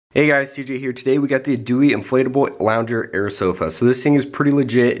Hey guys, CJ here. Today we got the EDEUOEY Inflatable Lounger Air Sofa. So this thing is pretty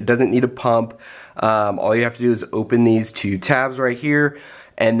legit. It doesn't need a pump. All you have to do is open these two tabs right here,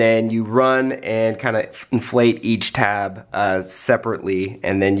 and then you run and kind of inflate each tab separately,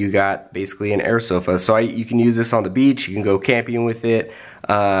 and then you got basically an air sofa. So you can use this on the beach. You can go camping with it.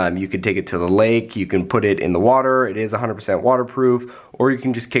 You can take it to the lake. You can put it in the water. It is 100% waterproof, or you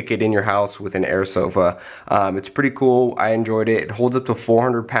can just kick it in your house with an air sofa. It's pretty cool. I enjoyed it. It holds up to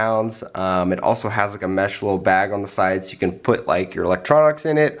 400 pounds. It also has like a mesh little bag on the side, so you can put like your electronics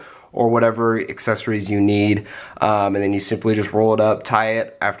in it or whatever accessories you need, and then you simply just roll it up, tie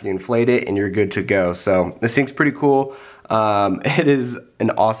it after you inflate it, and you're good to go. So this thing's pretty cool. It is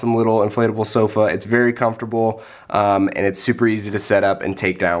an awesome little inflatable sofa. It's very comfortable, and it's super easy to set up and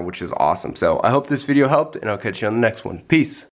take down, which is awesome. So I hope this video helped, and I'll catch you on the next one. Peace.